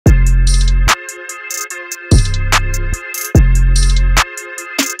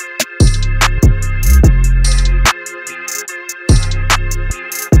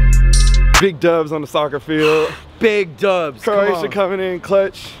Big dubs on the soccer field. Big dubs. Croatia coming in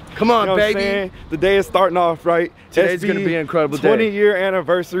clutch. Come on, you know baby. The day is starting off right. Today's gonna be an incredible day. 20-year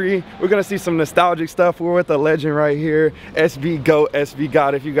anniversary. We're gonna see some nostalgic stuff. We're with a legend right here. SB GOAT, SB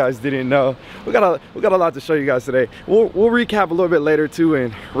God, if you guys didn't know. We got a lot to show you guys today. We'll recap a little bit later too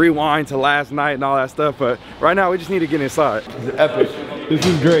and rewind to last night and all that stuff. But right now we just need to get inside. It's epic. This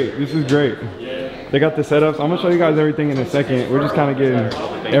is great. This is great. They got the setups. I'm gonna show you guys everything in a second. We're just kind of getting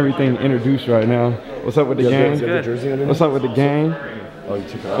everything introduced right now. What's up with the gang? What's up with the gang? Oh, you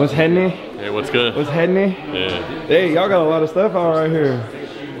took it off. What's happening? Hey, what's good? What's happening? Yeah. Hey, y'all got a lot of stuff out right here.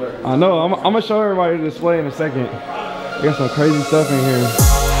 I know. I'm gonna show everybody the display in a second. We got some crazy stuff in here.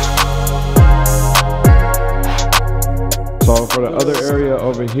 So for the other area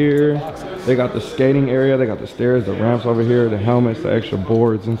over here, they got the skating area, they got the stairs, the ramps over here, the helmets, the extra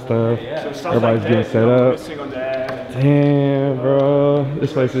boards and stuff. Everybody's getting set up. Damn, bro.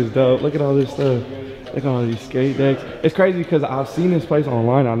 This place is dope. Look at all this stuff. Look at all these skate decks. It's crazy because I've seen this place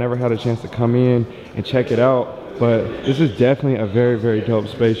online. I never had a chance to come in and check it out. But this is definitely a very, very dope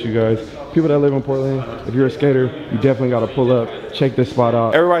space, you guys. People that live in Portland, if you're a skater, you definitely got to pull up, check this spot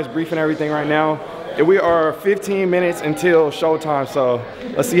out. Everybody's briefing everything right now. We are 15 minutes until showtime, so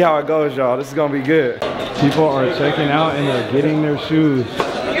let's see how it goes, y'all. This is gonna be good. People are checking out and they're getting their shoes.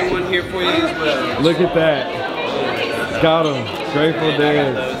 Get one here for you as well. Look at that. Got him. Grateful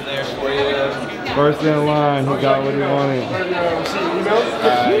Dead. First in line, he got what he wanted.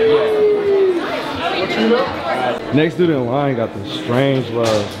 Next dude in line got the Strange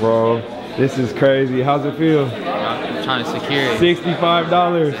Love, bro. This is crazy. How's it feel? I'm trying to secure it.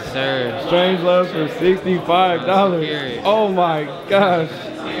 $65. Yes, sir. Strange Love for $65. Oh my gosh.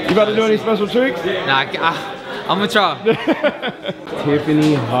 You about to do any special tricks? Nah, I'm gonna try.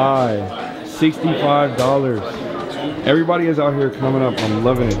 Tiffany High, $65. Everybody is out here coming up. I'm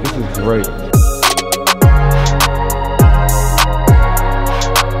loving it. This is great.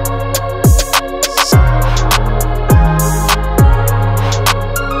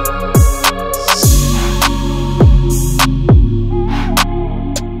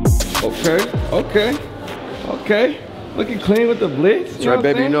 Okay. Looking clean with the blitz. That's right,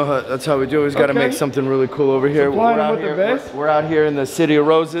 baby. You know how, that's how we do it. We got to make something really cool over here. We're out here in the City of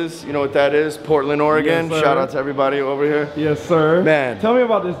Roses. You know what that is? Portland, Oregon. Yes, shout out to everybody over here. Yes, sir. Man. Tell me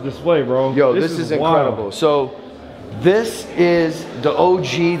about this display, bro. Yo, this is incredible. So, this is the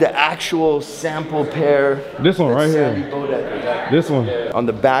OG, the actual sample pair. This one right here. This one. On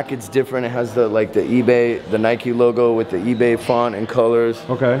the back, it's different. It has the eBay, the Nike logo with the eBay font and colors.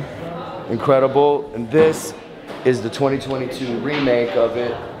 Okay. Incredible. And this is the 2022 remake of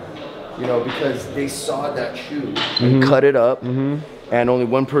it, you know, because they saw that shoe and cut it up, and only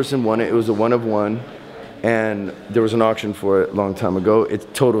one person won it. It was a one of one, and there was an auction for it a long time ago. It's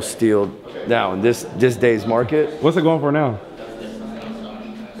total steal now in this day's market. What's it going for now?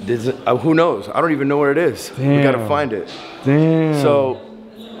 Who knows? I don't even know where it is. Damn. We gotta find it. Damn. So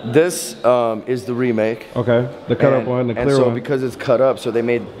this is the remake. Okay, the cut up one, the clear one. And so because it's cut up, so they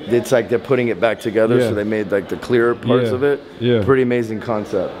made, it's like they're putting it back together, so they made like the clear parts of it. Yeah. Pretty amazing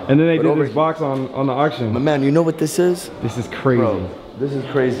concept. And then they did this box on the auction. My man, you know what this is? This is crazy. Bro, this is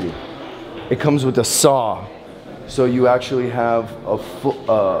crazy. It comes with a saw. So you actually have a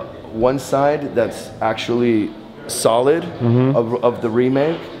one side that's actually solid of the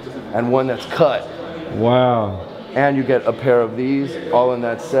remake, and one that's cut. Wow. And you get a pair of these all in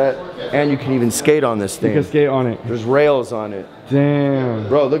that set, and you can even skate on this thing. You can skate on it. There's rails on it. Damn.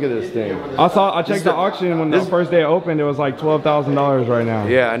 Bro, look at this thing. I checked the auction when the first day it opened. It was like $12,000 right now.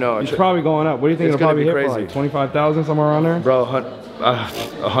 Yeah, I know. It's probably going up. What do you think it'll probably hit for? Like 25,000, somewhere around there? Bro,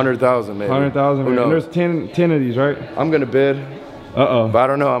 100,000 maybe. 100,000. And there's 10 of these, right? I'm gonna bid. But I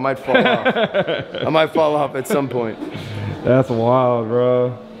don't know. I might fall off. I might fall off at some point. That's wild,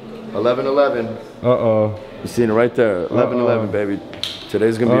 bro. 11/11. You seen it right there. 11/11, baby.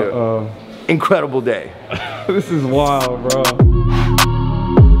 Today's gonna be an incredible day. This is wild, bro.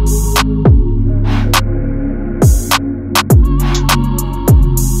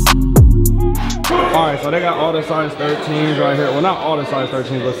 Alright, so they got all the size 13s right here. Well, not all the size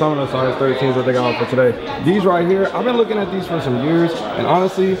 13s, but some of the size 13s that they got on for today. These right here, I've been looking at these for some years, and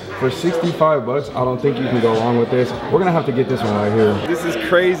honestly, for 65 bucks, I don't think you can go wrong with this. We're gonna have to get this one right here. This is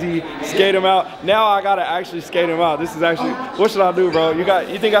crazy. Skate them out. Now I gotta actually skate them out. This is actually, what should I do, bro? You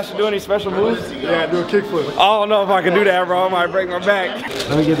think I should do any special moves? Yeah, do a kickflip. I don't know if I can do that, bro. I might break my back.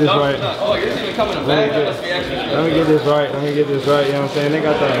 Let me get this right. Oh, you're even coming to back. Let me get this right. Let me get this right. You know what I'm saying? They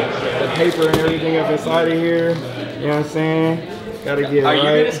got the paper and everything up inside of here. You know what I'm saying? Gotta get it right.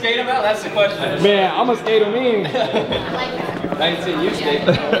 Are you gonna skate them out? That's the question. Man, I'm gonna skate them in. I can see you skate.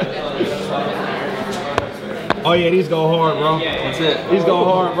 Oh yeah, these go hard, bro. That's it. These go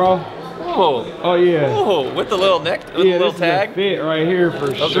hard, bro. Oh. Oh yeah. Oh, with the little neck, with the little tag. This is a fit right here for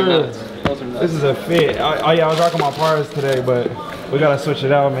Those sure. are nuts. Those are nuts. This is a fit. Oh yeah, I was rocking my Paras today, but we gotta switch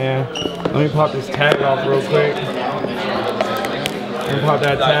it out, man. Let me pop this tag off real quick. Let me pop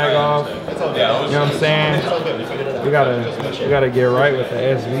that tag off. You know what I'm saying? We gotta get right with the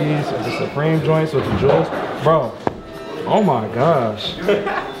SVs, with the Supreme joints, with the jewels. Bro, oh my gosh.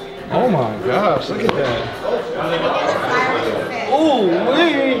 Oh my gosh, look at that. Ooh,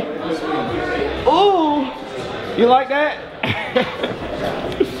 wee. Ooh. You like that?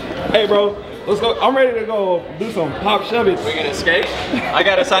 Hey bro, let's go. I'm ready to go do some pop shove-its. We gonna skate? I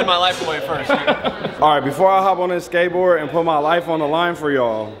gotta sign my life away first. All right, before I hop on this skateboard and put my life on the line for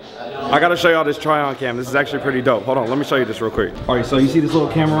y'all, I gotta show y'all this try-on cam. This is actually pretty dope. Hold on, let me show you this real quick. All right, so you see this little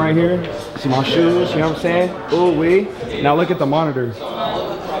camera right here? See my shoes, you know what I'm saying? Ooh wee. Now look at the monitor.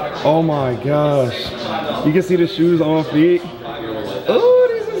 Oh my gosh. You can see the shoes on feet. Oh,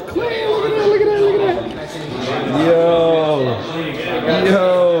 this is clean. Look at that, look at that, look at that.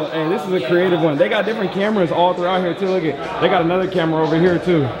 Yo, hey, this is a creative one. They got different cameras all throughout here too. Look at, they got another camera over here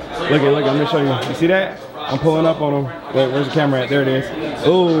too. Look at, let me show you. You see that? I'm pulling up on them. Wait, where's the camera at? There it is.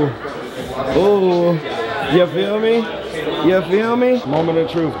 Ooh, ooh, you feel me? You feel me? Moment of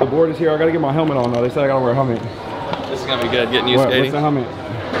truth. The board is here. I gotta get my helmet on though. They said I gotta wear a helmet. This is gonna be good, getting you skating. What's the helmet?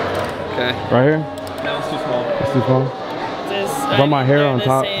 Okay. Right here? That one's too small. It's too small? Put my hair on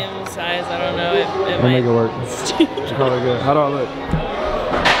top. Same size, I don't know. It I'll might make it work. It's probably good. How do I look?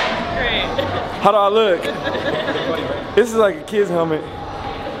 Great. How do I look? This is like a kid's helmet.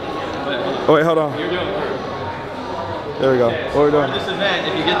 Oh wait, hold on. You're doing it. There we go. What are we doing? For this event,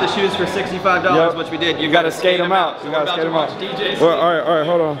 if you get the shoes for $65, which we did, you gotta skate them out. You gotta skate them out. Well, all right,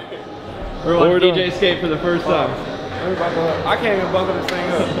 hold on. We're watching DJ skate for the first time. I can't even buckle this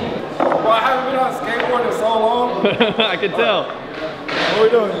thing up. Well, I haven't been on a skateboard in so long. I can tell. What are we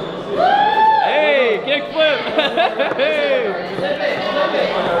doing? Hey, kickflip! Hey!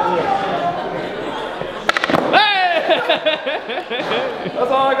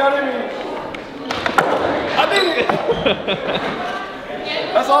 That's all I got in me. I did it.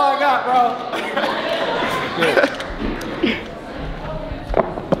 That's all I got, bro.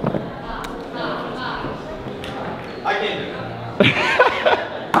 I can't do it.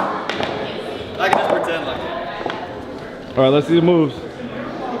 I can just pretend like it. All right, let's see the moves.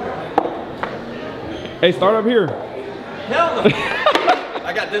 Hey, start up here. Hell no.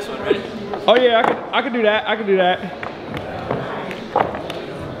 I got this one ready. Oh yeah, I could do that. I could do that.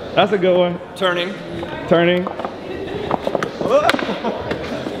 That's a good one. Turning. Turning.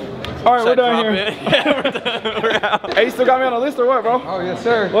 All right, we're done here. Yeah, we're done. We're out. Hey, you still got me on the list or what, bro? Oh, yes,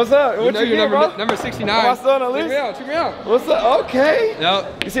 sir. What's up? What you get, bro? Number 69. Am I still on the list? Check me out. What's up? Okay.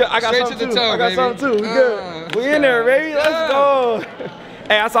 Yep. You see, I got Straight something to the too. toe, I got baby. something too. We good. We in there, baby. Let's go.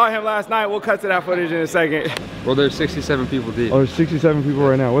 Hey, I saw him last night. We'll cut to that footage in a second. Well, there's 67 people deep. Oh, there's 67 people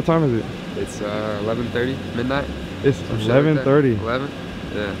right now. What time is it? It's 11:30, midnight. It's 11:30. 11?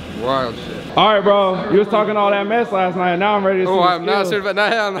 Yeah, wild shit. All right, bro. You was talking all that mess last night. Now I'm ready to see Oh, the I'm not skills. sure about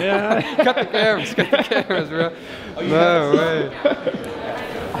that. Yeah. Cut the cameras, bro. No way.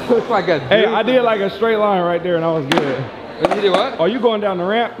 Looks like a dude. Hey, I did like a straight line right there and I was good. You do what? Are you going down the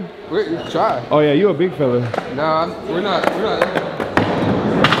ramp? Try. Oh yeah, you a big fella. No, we're not.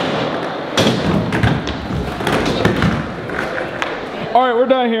 All right, we're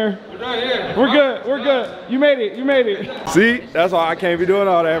done here. We're done here. We're good. We're good. You made it. You made it. See, that's why I can't be doing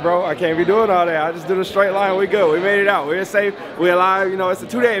all that, bro. I can't be doing all that. I just did a straight line. We good. We made it out. We're safe. We're alive. You know, it's a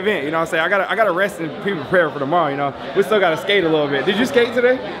 2-day event. You know what I'm saying? I gotta rest and be prepared for tomorrow. You know, we still gotta skate a little bit. Did you skate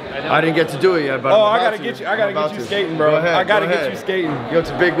today? I didn't get to do it yet, but Oh, I'm I about gotta to. get you. I gotta I'm get about you to. skating, bro. Go ahead, I gotta go get ahead. you skating. Yo, it's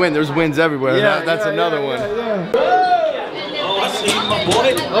a big win. There's wins everywhere. That's another one.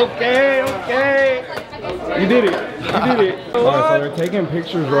 Okay, okay. You did it. You did it. All right, so they're taking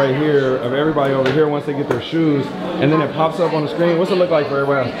pictures right here of everybody over here once they get their shoes, and then it pops up on the screen. What's it look like for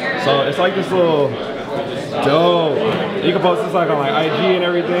everybody? So it's like this little dope. You can post this like on like IG and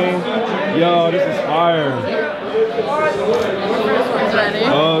everything. Yo, this is fire.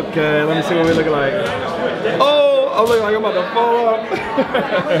 Okay, let me see what we looking like. Oh, I'm looking like I'm about to fall up.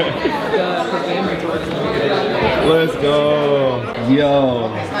 Let's go. Yo,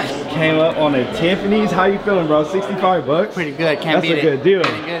 came up on a Tiffany's. How you feeling, bro? 65 bucks? Pretty good, can't beat it. That's a good deal.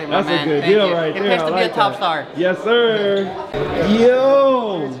 Pretty good, That's my a man. good Thank deal you. right It there. pays I to be like a top that. star. Yes, sir.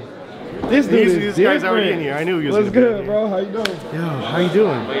 Yo. This dude is This guy's already different. in here. I knew he was What's gonna be good, in bro? How you doing? Yo, how you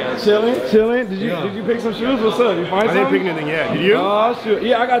doing? Chilling. Did you pick some shoes? What's up? You find I something? didn't pick anything yet. Did you? Oh, shoot.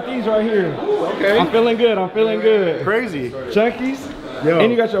 Yeah, I got these right here. Okay. I'm feeling good. Crazy. Chunkies. Yo.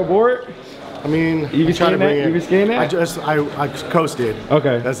 And you got your board? I mean, You be try to skiing bring that? it. You be skiing that? I coasted.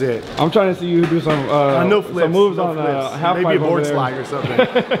 Okay. That's it. I'm trying to see you do some No flips. some moves no on flips. half Maybe pipe a board over there. slide or something.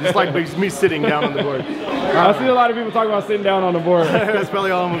 Just like me sitting down on the board. I see a lot of people talking about sitting down on the board. That's probably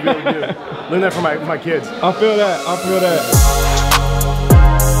all I'm gonna be able to do. Learn that from my kids. I feel that. I feel that.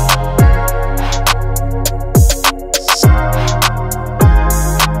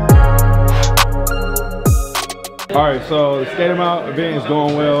 All right, so the skate out event is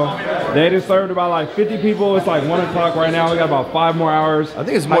going well. They just served about like 50 people. It's like 1 o'clock right now. We got about 5 more hours. I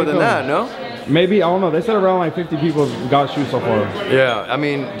think it's more than that, no? Maybe, I don't know. They said around like 50 people got shoes so far. Yeah, I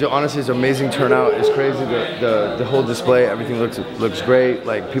mean, honestly, it's an amazing turnout. It's crazy. The whole display, everything looks great.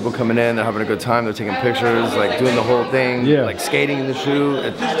 Like people coming in, they're having a good time. They're taking pictures, like doing the whole thing. Yeah. Like skating in the shoe.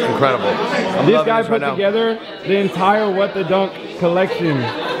 It's incredible. This guy put together the entire What the Dunk collection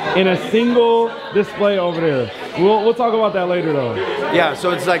in a single display over there. We'll talk about that later though. Yeah,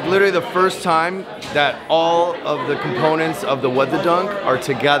 so it's like literally the first time that all of the components of the What the Dunk are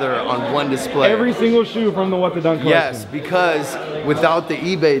together on one display. Every single shoe from the What the Dunk collection. Yes, because without the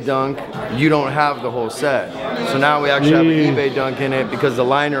eBay Dunk, you don't have the whole set. So now we actually have an eBay Dunk in it because the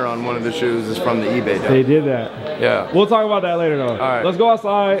liner on one of the shoes is from the eBay Dunk. They did that. Yeah. We'll talk about that later though. All right. Let's go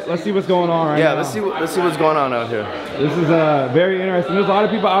outside. Let's see what's going on right now. Yeah, let's see what's going on out here. This is very interesting. There's a lot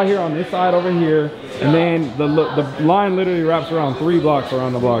of people out here on this side over here, and then the line literally wraps around 3 blocks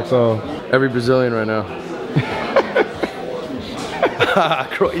around the block. So every Brazilian right now.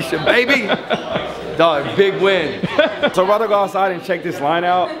 Croatia, baby. Dog, big win. So we're about to go outside and check this line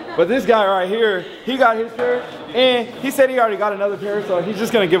out. But this guy right here, he got his pair, and he said he already got another pair, so he's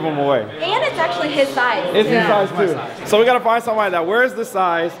just gonna give them away. And it's actually his size. It's his size too. So we gotta find somebody that wears the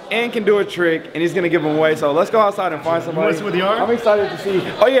size and can do a trick, and he's gonna give them away. So let's go outside and find somebody. See what they are? I'm excited to see.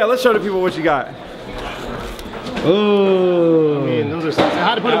 Oh yeah, let's show the people what you got. Ooh. I mean, those are. I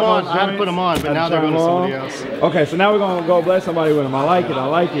had to put them on. I had to put them on, but now they're going to somebody else. Okay, so now we're gonna go bless somebody with them. I like it. I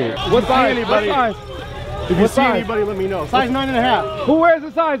like it. What size? Anybody? What size? If you see anybody, let me know. Size 9.5. Who wears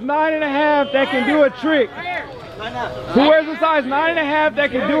a size 9.5 that can do a trick? Who wears a size 9.5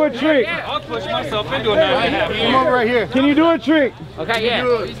 that can do a trick? I'll push myself into a 9.5. Come over right here. Can you do a trick? Okay, yeah.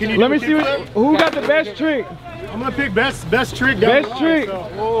 Let me see who got the best trick. I'm gonna pick best trick. Best trick.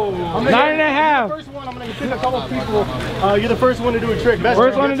 9.5. First one, I'm gonna pick a couple people. You're the first one to do a trick.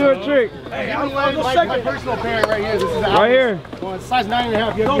 First one to do a trick. My personal parent right here. This is the right here. Well, it's size 9.5. You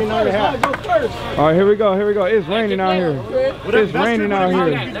have to be 9.5. All right, here we go. Here we go. It's raining out here. It's raining out here.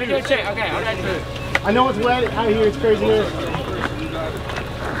 Let me do a check. Okay, I'll do it. I know it's wet out here. It's crazy here.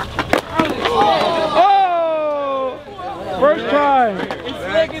 Oh! First try. It's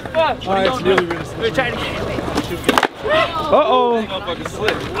slick as fuck. All right, it's really slick. We're trying to get it. Uh-oh. One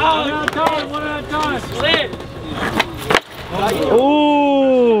at a time, one at a time. Slip.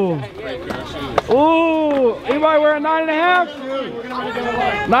 Ooh. Ooh. Anybody wear a 9.5?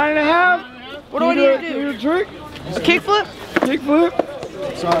 9.5? What do I need to do? You do a trick? A kickflip? Kickflip?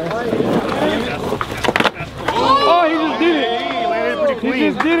 Oh, he just did it. He landed pretty clean. He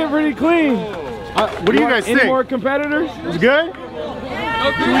just did it pretty clean. What do you guys think? Any more competitors? It's good?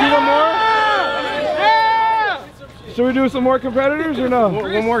 Should we do one more? Should we do some more competitors or no?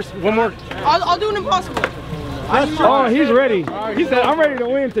 One more. I'll do an impossible. Oh, he's ready. He said, I'm ready to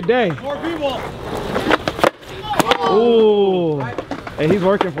win today. More people. Ooh. Hey, he's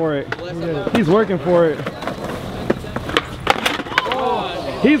working for it. He's working for it.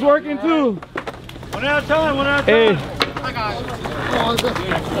 He's working too. One at a time, one at a time. Hey. I got it.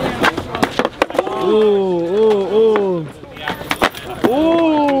 Ooh, ooh, ooh.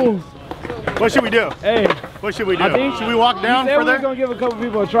 Ooh. What should we do? Hey. What should we do? I think, should we walk down we said further? We're gonna give a couple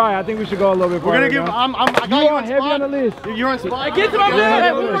people a try. I think we should go a little bit We're farther. gonna give. I got you you are on heavy spot. on the list. You're on spot. Get to my man.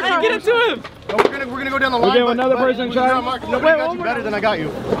 Yeah, We're trying to get it to him. No, we're gonna go down the line. give another person a try? No, wait, got you better than I got you.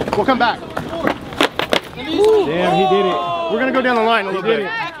 We'll come back. Damn, he did it. We're gonna go down the line a little bit.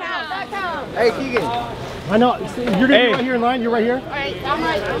 That counts. Hey, Keegan. I know. You're gonna be right here in line. You're right here. All right, I'm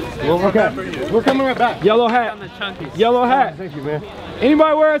right. Okay. We're coming right back. Yellow hat. Yellow hat. Thank you, man.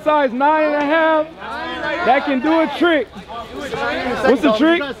 Anybody wear a size 9.5 that can do a trick? What's the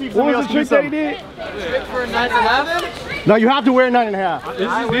trick? What was the trick that he did? For 9.5? No, you have to wear 9.5.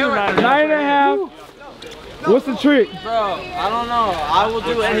 9.5. What's the trick? Bro, I don't know. I will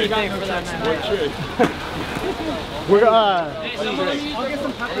do anything for that trick. We're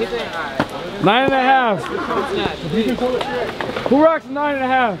 9.5. Who rocks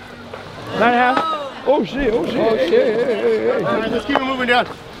 9.5? 9.5? Oh shit, oh shit. Oh shit. Hey. All right, let's keep it moving down.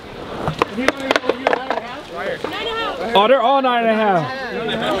 Oh, they're all 9.5.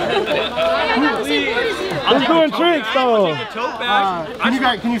 Who's doing tricks though?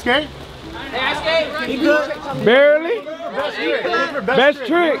 Can you skate? Barely. Best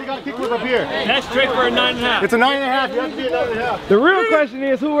trick. You gotta kick flip up here. Best trick for a 9.5. It's a 9.5. You have to be a 9.5. The real question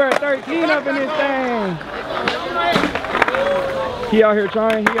is who wear 13 up in this thing? He out here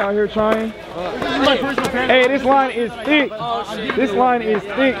trying. He out here trying. Hey, this line is thick. This line is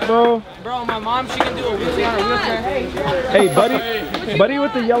thick, bro. Bro, my mom, she can do a wheelchair on a wheelchair. Hey, buddy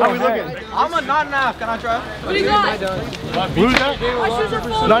with the yellow hat. I'm a 9.5. Can I try? What do you got? Who's that? My shoes are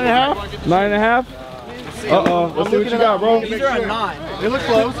full. 9.5? 9.5? Uh-oh. Let's see what you got, bro. These are a 9. They look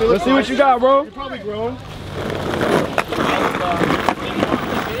close. Let's see what you got, bro. You're probably grown.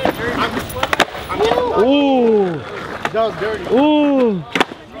 Ooh. That was dirty. Ooh.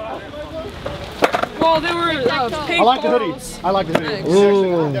 Well, they were pink I like the hoodie. balls. I like the hoodie.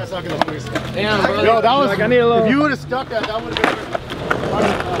 Ooh. That's not gonna lose. Damn, bro. Yo, that was. Like, I need a little- If you would have stuck that, that would have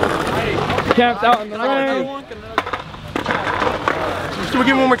been. Camped out in the rain. Should we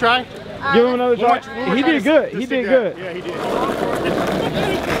give him one more try? Give him another try. One more He try did to- good. to He stick did that. good. Yeah, he did.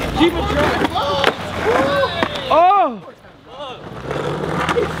 Oh.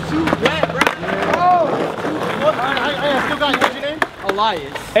 I still got what's your name?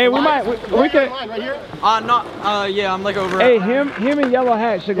 Elias. Hey, we might. We can. Line right here. Yeah, I'm like over. Hey, him in yellow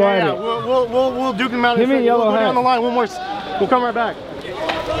hat should go at Yeah, it. we'll duke him out. Him in yellow we'll go hat. down the line one more. We'll come right back.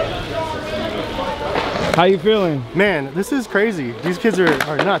 How you feeling? Man, this is crazy. These kids are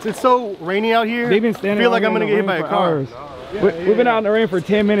nuts. It's so rainy out here. They've been standing. I feel like out I'm gonna here get in hit the by a rain car. for hours. We've been out in the rain for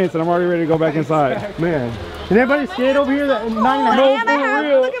 10 minutes and I'm already ready to go back inside. Man, can anybody skate over here? That 9.5. No, And I for have,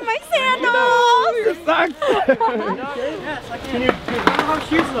 real. look at my sandals. Can you?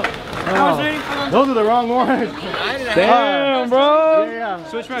 Those are the wrong ones. Damn, bro. Yeah.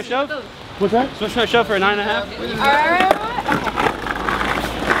 Switch my shove? What's that? Switch my shove for a 9.5?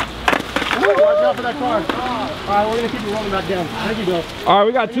 Watch out for that car. Alright, we're gonna keep you rolling back down. Thank you, bro. All right,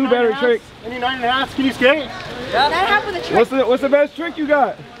 we got two better tricks. Any 9.5s? Can you skate? That happened with a trick. What's the best trick you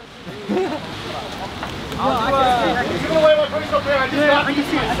got? Give away my first up there. I can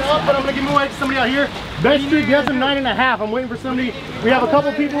see it up, but I'm gonna give him away to somebody out here. Best trick gets him 9.5. I'm waiting for somebody. We have a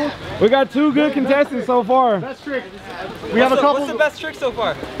couple people. We got two good contestants so far. Best trick. We have a couple. What's the best trick so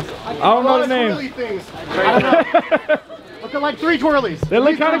far? I don't know the twirly name. things. I don't know. Look at like 3 twirlies. They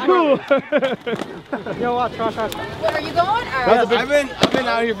look kind of cool. Yo, watch. Where are you going? All right. That's a big. I've been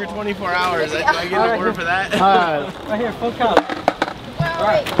out here for 24 hours. I get an order for that. Right here, full count. Well,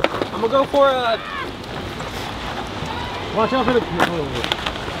 wait. I'm gonna go for a. Watch out for the.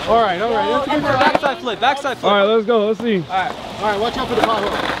 All right. Let's get Backside flip, backside flip. All right, let's go. Let's see. All right. Watch out for the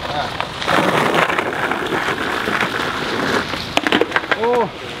pothole. Oh,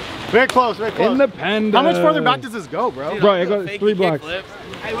 very close. Very close. Independent. How much further back does this go, bro? Bro, it goes 3 blocks. 3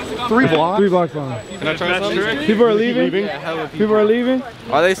 blocks. 3 blocks long. Can I try something? People are leaving. People are leaving.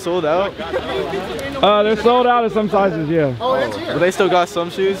 Are they sold out? They're sold out of some sizes. Yeah. Oh, it's here. But they still got some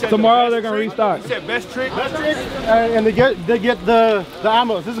shoes? Tomorrow they're gonna restock. Best trick. And they get the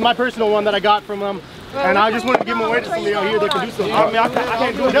ammos. This is my personal one that I got from them. And I just wanted to give them away to somebody out here that can do something. I mean, I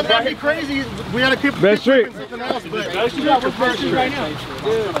can't do it. That might be crazy. We gotta keep Best trick. something else. But What's best trick right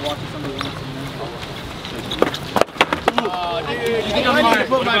now?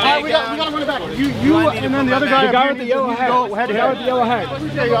 we gotta run it back. You and then the other guy. The guy with the yellow hat. Go head The to guy with the head. yellow hat.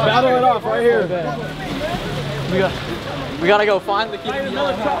 Battle it off right here. We gotta go find the kid.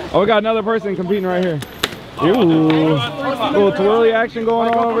 Oh, we got another person competing right here. Ooh, little twirly action going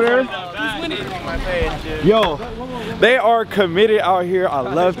on over there. Yo, they are committed out here. I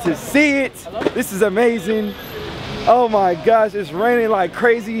love to see it. This is amazing. Oh my gosh, it's raining like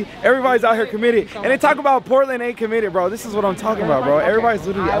crazy. Everybody's out here committed. And they talk about Portland ain't committed, bro. This is what I'm talking about, bro. Everybody's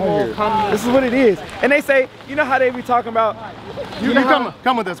literally out here. This is what it is. And they say, you know how they be talking about, You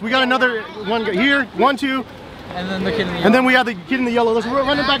come with us. We got another one here. 1, 2. And then the kid in the And then we have the kid in the yellow. Let's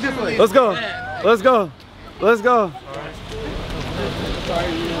run it back this way. let's go. Let's go. Let's go.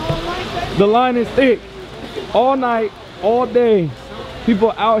 The line is thick. All night, all day.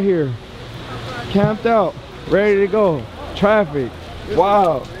 People out here. Camped out. Ready to go. Traffic.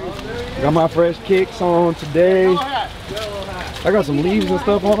 Wow. Got my fresh kicks on today. I got some leaves and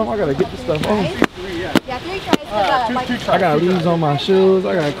stuff on them. I gotta get this stuff on. Yeah, 3 tries. I got leaves on my shoes.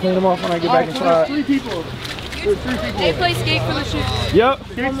 I gotta clean them off when I get back inside. 3 people. There's 3 people. They play skate for the shoes. Yep.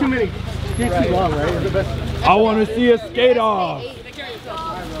 Skate's too many. Skate's too long, right? It's the best. I want to see a skate off.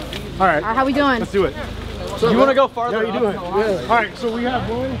 All right. How we doing? Let's do it. You wanna go farther? Yeah, you do it. Yeah. All right. So we have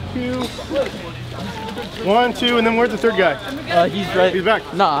 1, 2. 1, 2, and then where's the third guy? He's right. He's back.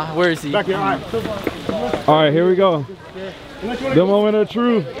 Nah, where is he? Back here. All right. All right, here we go. The moment of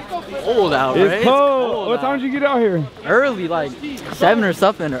truth. Cold out, It's right? cold. What time did you get out here? Early, like 7 or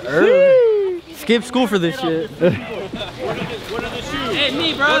something. Early. skip school for this shit. What are the shoes? Hey,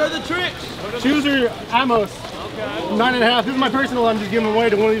 me, bro. What are the tricks? Shoes are Amos. 9.5. This is my personal. I'm just giving away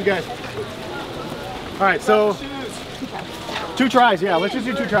to one of these guys. All right, so 2 tries. Yeah, let's just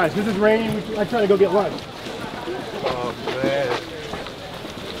do 2 tries. This is raining. I'm trying to go get lunch. Oh, man.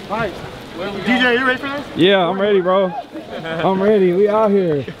 All right, DJ, you ready for this? Yeah, I'm ready, bro. I'm ready. We out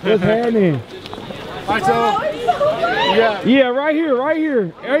here. What's happening? All right, so Yeah, right here, right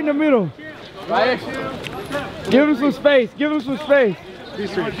in the middle. right. Give him some space. Give him some space.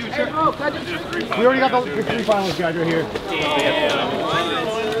 These 3. We already got the 3 finalists guys right here.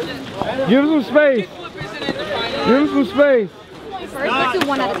 Give him some space. Give him some space. First, let's do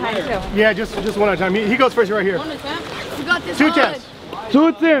 1 at a time too. Yeah, just 1 at a time. He goes first right here. You got this. 2 solid. tests. 2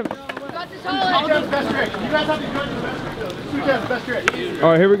 attempts. You got this. 2 solid. tests, best trick. You guys have to judge the best trick though. 2 tests, best trick. All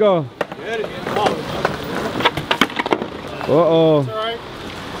right, here we go. Uh-oh. All right.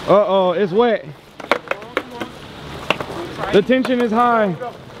 Uh-oh, it's wet. The tension is high.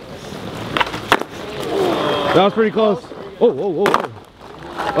 That was pretty close. Oh, whoa, whoa, whoa.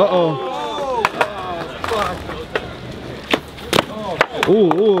 Uh-oh.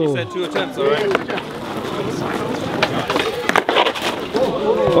 Ooh, ooh. He said 2 attempts, all right?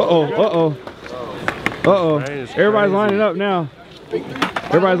 Uh-oh, uh-oh. Uh-oh. Everybody's lining up now.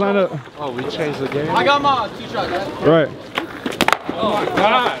 Everybody's lined up. Oh, we changed the game? I got my 2 shots. Right. Oh, my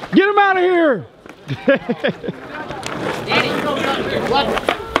God. Get him out of here! Get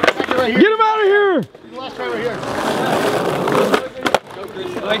him out of here! Last try right here.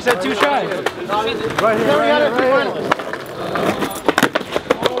 Like I said, 2 shots. Right here, right here.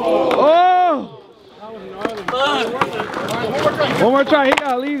 Oh! One more try. He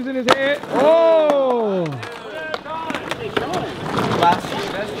got leaves in his head. Oh!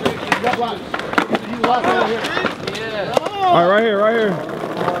 All right, right here, right here.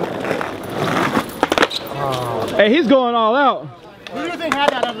 Hey, he's going all out. Who do you think had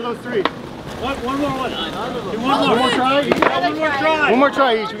that out of those 3? One more. One more try? One more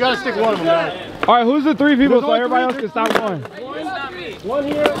try each. We gotta stick one of them, guys. All right, who's the 3 people so everybody else can stop going? One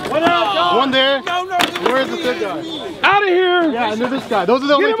here. One there. Where's the 3rd guy? Out of here! Yeah, and then this guy. Those are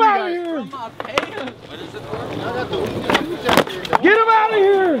the only Get 3 him out of guys. here! Get him out of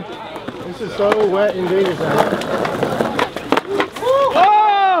here! This is so wet and dangerous out here.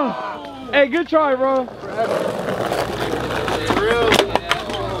 Oh! Hey, good try, bro.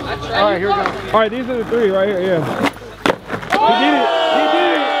 All right, here we go. All right, these are the 3 right here, yeah. He did it! He did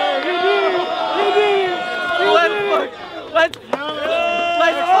it! He did it! He did it! Let's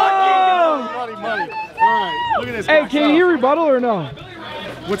Money. All right, look at this guy. Hey, can he rebuttal or no?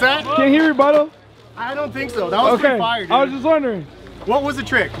 What's that? Can he rebuttal? I don't think so. That was Okay, pretty fire, dude. I was just wondering. What was the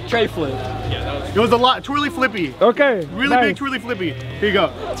trick? Tray flip. It was a lot. Twirly flippy. Okay, Really nice. big twirly flippy. Here you go.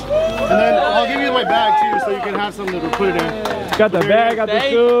 And then I'll give you my bag too so you can have something to put it in. Got the bag, got the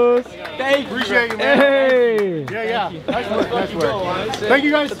shoes. Thank you. Appreciate you, man. Hey! Yeah. Nice work. Thank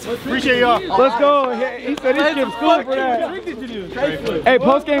you guys. Appreciate y'all. Let's go. He said he skipped school for that. Hey,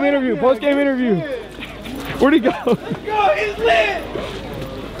 post-game interview. Post-game interview. Where'd he go?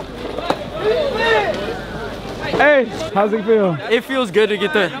 Hey, how's it feel? It feels good to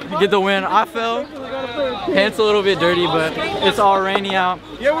get the win. I fell. Pants a little bit dirty, but it's all rainy out.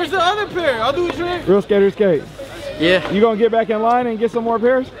 Yeah, where's the other pair? I'll do a trick. Real skater skate. Yeah, You gonna get back in line and get some more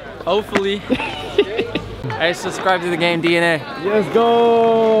pairs? hopefully. Hey, subscribe to the game DNA. Let's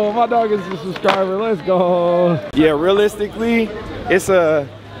go. My dog is a subscriber. Let's go. Yeah, realistically, it's a.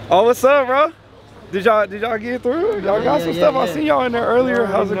 Oh, what's up, bro? Did y'all get through? Y'all got some stuff. I seen y'all in there earlier.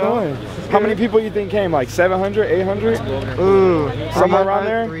 How's it going? How many people you think came? Like 700, 800? Ooh, Somewhere around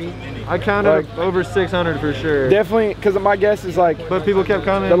there? I counted over 600 for sure. Definitely, because my guess is like But people kept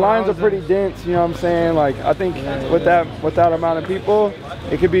coming. the lines are pretty dense. You know what I'm saying? Like I think with that amount of people,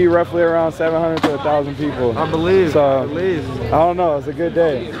 it could be roughly around 700 to 1,000 people. I believe. So, At least. I don't know. It's a good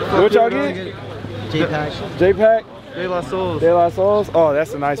day. What y'all get? J-Pack. De La Souls. De La Souls? Oh,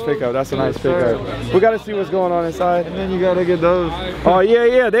 that's a nice pickup. That's a nice pickup. We got to see what's going on inside. And then you gotta get those. Oh,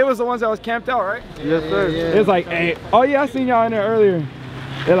 yeah. They was the ones that was camped out, right? Yes, sir. It was like, hey. Oh, yeah, I seen y'all in there earlier.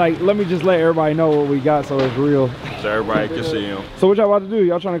 They're like, let me just let everybody know what we got so it's real. So everybody can see him. So what y'all about to do?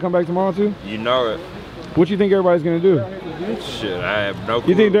 Y'all trying to come back tomorrow too? You know it. What you think everybody's going to do? Shit, I have no clue.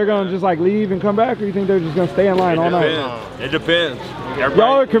 You think they're going to just like leave and come back, or you think they're just going to stay in line all night? It depends. Y'all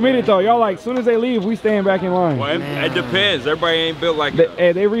are committed though. Y'all like, as soon as they leave, we staying back in line. Well, it depends. Everybody ain't built like that.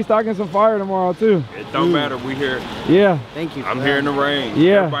 Hey, they restocking some fire tomorrow too. It don't matter. We here. Yeah. Thank you. I'm here in the rain.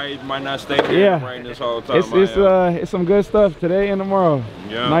 Yeah. Everybody might not stay here in the rain this whole time. It's some good stuff today and tomorrow.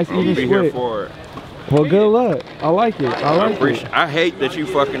 Yeah. Nice I'll even be split. here for it. Well, good luck. I like it. I like it. I hate that you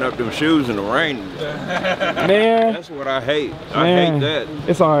fucking up them shoes in the rain. Man. That's what I hate. Man. I hate that.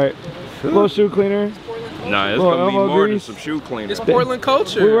 It's all right. A little shoe cleaner. Nah, it's gonna be more than some shoe cleaner. It's Portland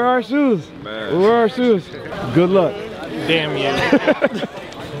culture. We wear our shoes. Man. We wear our shoes. Good luck. Damn you.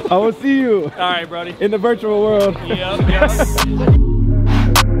 I will see you. All right, Brody. In the virtual world. Yep.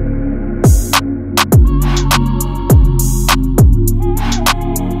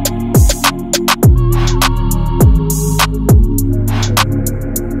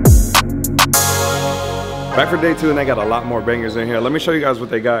 Back for day 2 and they got a lot more bangers in here. Let me show you guys what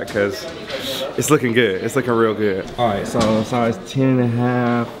they got because it's looking good. It's looking real good. All right, so size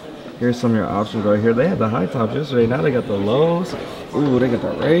 10.5. Here's some of your options right here. They had the high tops yesterday. Now they got the lows. Ooh, they got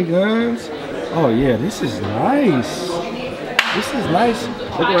the ray guns. Oh yeah, this is nice. This is nice.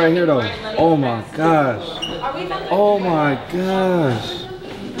 Look right here though. Oh my gosh. Oh my gosh.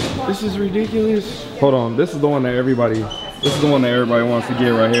 This is ridiculous. Hold on, this is the one that everybody wants to get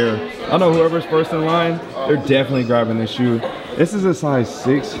right here. I know whoever's first in line, they're definitely grabbing this shoe. This is a size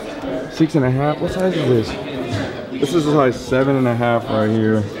 6, 6.5. What size is this? This is a size 7.5 right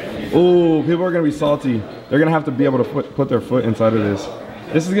here. Oh, people are gonna be salty. They're gonna have to be able to put their foot inside of this.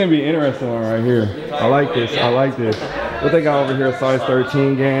 This is gonna be an interesting one right here. I like this, I like this. What they got over here, size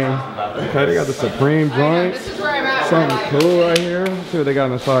 13 gang. Okay, they got the Supreme joint. Something cool right here. Let's see what they got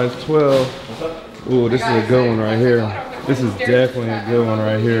in the size 12. Ooh, this is a good one right here. This is definitely a good one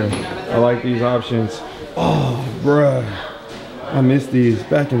right here. I like these options. Oh, bruh. I miss these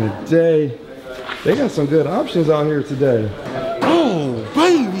back in the day. They got some good options out here today. Oh,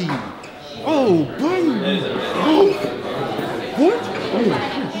 baby. Oh, baby. Oh. What?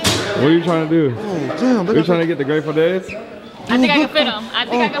 What are you trying to do? Oh, damn. You're trying to get the Grateful Days? I think I can fit them. I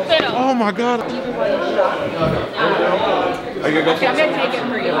think I can fit them. Oh, my God. I'm gonna take it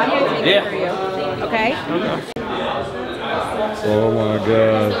for you. I'm gonna take it for you. Okay? Oh my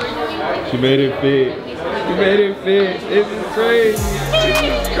gosh. She made it fit. She made it fit. This is crazy. This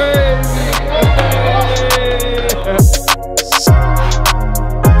is crazy.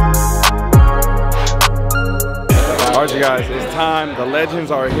 Alright, you guys, it's time. The legends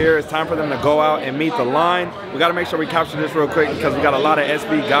are here. It's time for them to go out and meet the line. We got to make sure we capture this real quick because we got a lot of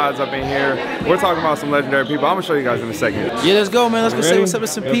SB gods up in here. We're talking about some legendary people. I'm gonna show you guys in a second. Yeah, let's go, man. Let's go say what's up with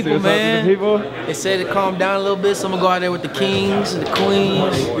some people, man. People? They said to calm down a little bit, so I'm gonna go out there with the kings and the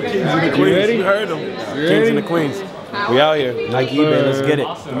queens. You ready? You heard them. Kings and the queens. We out here. Like eBay, let's get it.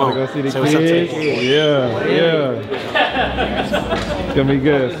 Come on. Go see the Say what's up to the kids. Yeah, yeah. It's gonna be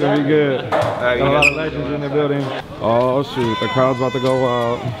good. It's gonna be good. Got a lot of legends in the building. Oh shoot, the crowd's about to go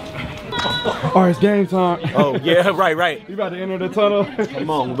wild. All right, it's game time. Oh yeah, right. You about to enter the tunnel? Come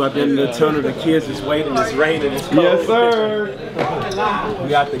on, we're about to enter the tunnel. The kids is waiting. It's raining. It's cold. Yes, sir. We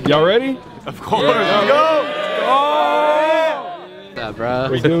got the. Y'all ready? Of course. Let's go. What's up, bro?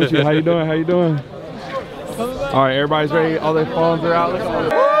 What's good with you? How you doing? How you doing? All right, everybody's ready. All their phones are out. Let's go.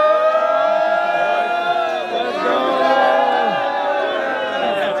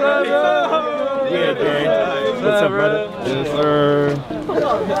 Yeah, Dan. What's up, brother? Yes, sir.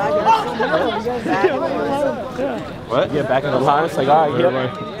 What? Yeah, back in the line. It's like, all right,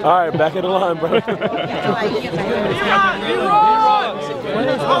 yeah. All right, back in the line, bro.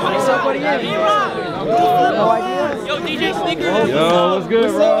 Yo, DJ Sneakers. Yo, what's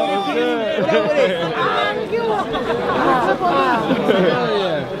good, bro? What's good?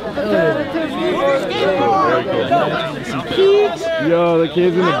 Yo, the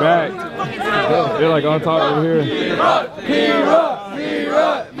kids in the back. They're like on top over here.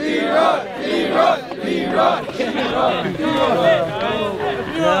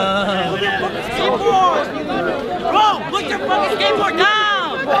 Bro, put your fucking skateboard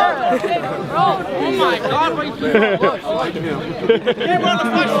down. Bro, oh my God, what are you doing? Yeah, bro,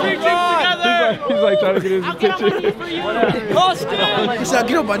 let's watch Street Chicks together. He's like trying to get his attention. Austin. He said,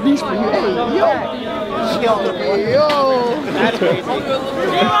 get on my knees for you. Hey, yo. That's crazy. Oh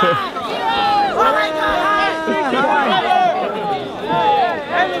my God.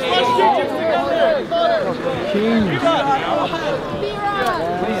 Hey, let's watch Street Chicks together.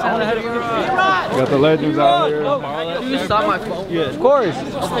 Got the legends out here. You saw my phone? Yeah, of course.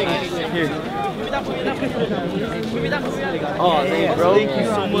 Here. Oh, thanks, bro. Thank you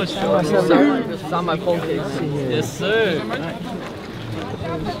so much. Saw my phone case. Yes, sir.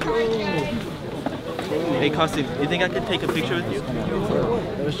 Hey, Costin, you think I could take a picture with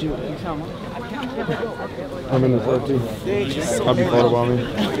you? I'm in the club too. I'll be photo bombing.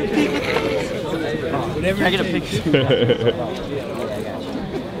 Can I get a picture?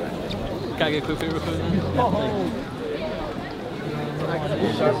 Can I get a quick picture?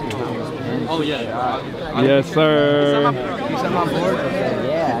 Oh yeah. Yes, sir.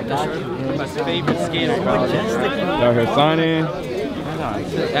 Yeah, I got you. My favorite skater, bro. Out here signing.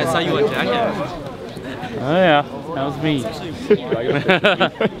 That's how you want Jackass. Oh yeah, that was me.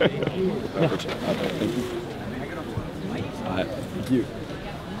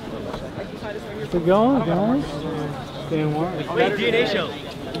 How's it going, guys? Staying warm. DNASHOW.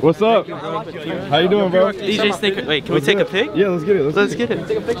 What's up? How you doing, bro? DJ Sneaker. Wait, can we take a pic? Yeah, let's get it. Let's get it.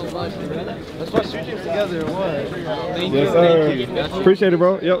 Take a picture. Let's watch shoot together. What? Yes, sir. Appreciate it,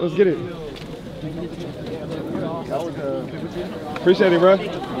 bro. Yep, let's get it. Appreciate it, bro.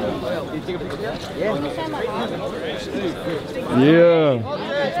 Yeah.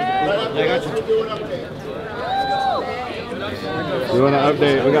 Doing an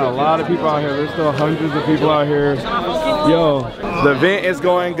update. We got a lot of people out here. There's still hundreds of people out here. Yo, the event is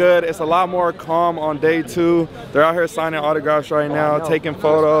going good. It's a lot more calm on day 2. They're out here signing autographs right now, taking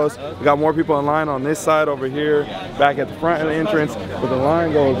photos. We got more people in line on this side over here, back at the front of the entrance, but the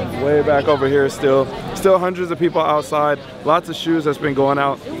line goes way back over here still. Still hundreds of people outside. Lots of shoes that's been going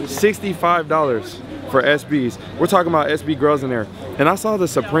out. $65 for SBs. We're talking about SB girls in there. And I saw the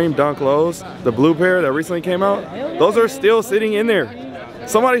Supreme Dunk Lows, the blue pair that recently came out. Those are still sitting in there.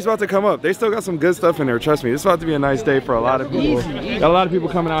 Somebody's about to come up. They still got some good stuff in there, trust me. This is about to be a nice day for a lot of people. Got a lot of people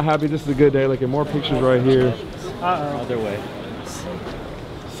coming out happy. This is a good day. Look at more pictures right here. Other way.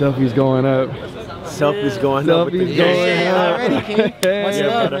 Selfies going up. Selfies going up. Selfies going up. What's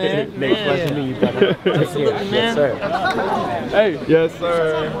up, man? Next question me, you better take care. Yes, sir. Hey. Yes,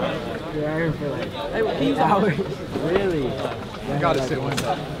 sir. Hey, hours. Really? I gotta sit one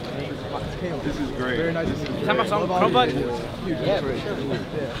side. This is great. Very nice to see you.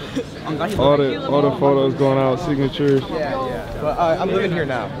 All the photos going out, signatures. Yeah. But I'm living here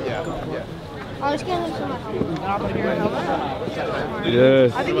now. Yeah. I was getting into my home.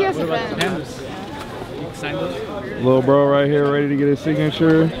 Yes. I think he has a fan. Little bro right here ready to get his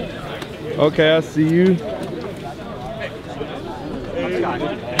signature. Okay, I see you.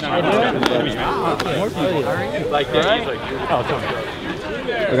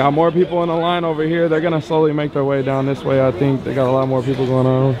 I got more people in the line over here. They're gonna slowly make their way down this way. I think they got a lot more people going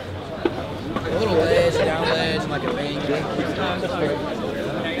on. A little ledge, down ledge, like a bank.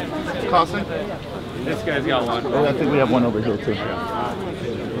 Carson? This guy's got one. I think we have one over here too.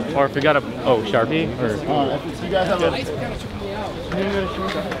 Or if we got a Sharpie or You guys have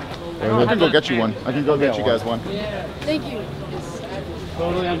I can go get you one. I can go get you guys one. Thank you.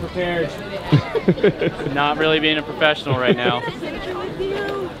 totally unprepared. Not really being a professional right now.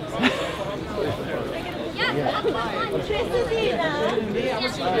 Yeah,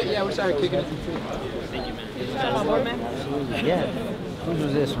 we started kicking it. Thank you, man. Yeah. Whose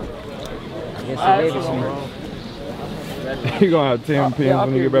was this one? I guess I gave it to me. You're gonna have 10 pins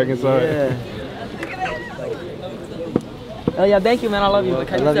when you get back inside. Yeah. Oh yeah, thank you, man. I love you.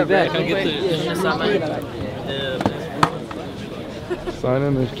 I love you back. Can I get the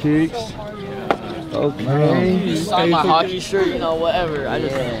Signing the kicks. Okay. Sign my hockey shirt, you know, whatever. I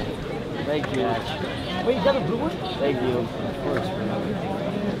just. Thank you. Wait, you got a blue one? Thank you. Of course,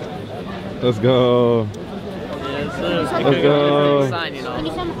 Let's go. Let's go. Sign, you know.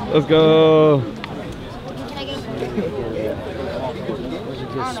 Let's go. Where's a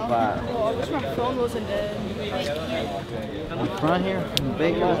good spot? I wish my phone wasn't dead. In front here?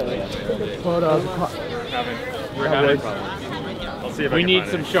 Baker? Hold up. We're having problems. I'll see if we need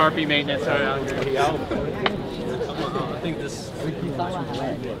some Sharpie maintenance around here. I think this.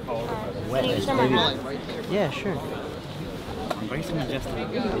 Yeah, sure.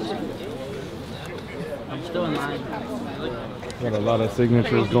 I'm still in line. Got a lot of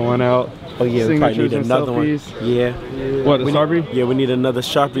signatures going out. Oh yeah, we probably need another one. Yeah. What, a Sharpie? Yeah, we need another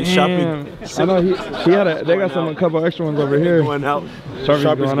Sharpie. Damn. I know he had a. They got a couple extra ones over here. Going out.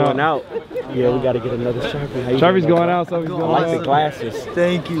 Sharpie's going out. Yeah, we gotta get another Sharpie. Sharpie's going out. Sharpie's going out. I like the glasses.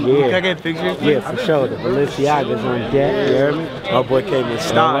 Thank you. Yeah. Can I get a picture? Yeah, for sure. The Balenciaga's on deck. You hear me? My boy came in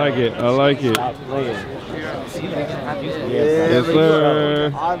style. I like it. I like it. Stop playing. Yes,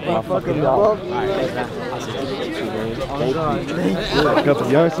 sir. Got the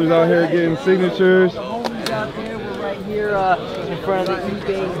youngsters out here getting signatures. Out there, we're right here in front of the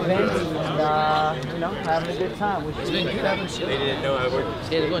eBay event, and you know, having a good time. They didn't know I worked.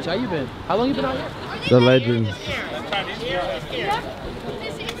 Skate lunch. How you been? How long you been out here? The legends.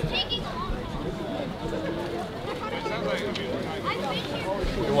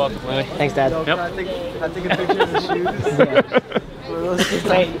 You're welcome, Lenny. Thanks, Dad. Yep. I take a picture of the shoes.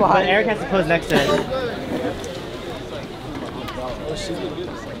 Wait, but Eric has to pose next to it.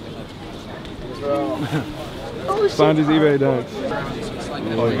 Signed his eBay dunks.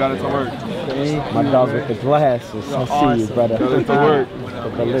 Oh, you got it to work. My dog with the glasses. I see you, brother. Got it to work. The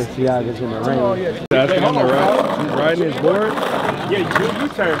Balenciagas in the rain. That's him to ride. He's riding his board. Yeah, you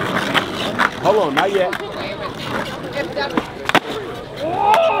turn. Hold on, not yet.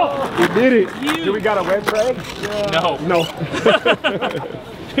 He did it. Do we got a red flag? No. No.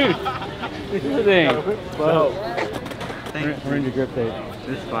 We're in your grip tape.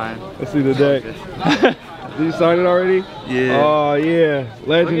 It's fine. Let's see the deck. Did you sign it already? Yeah. Oh yeah,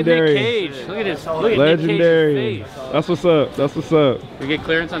 legendary. Look at Nick Cage. Look at his. Look at Legendary. Nick Cage's face. That's what's up. That's what's up. We get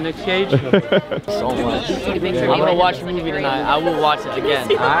clearance on Nick Cage. So much. I'm gonna watch a movie tonight. I will watch it again.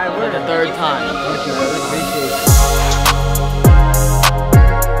 For the third time.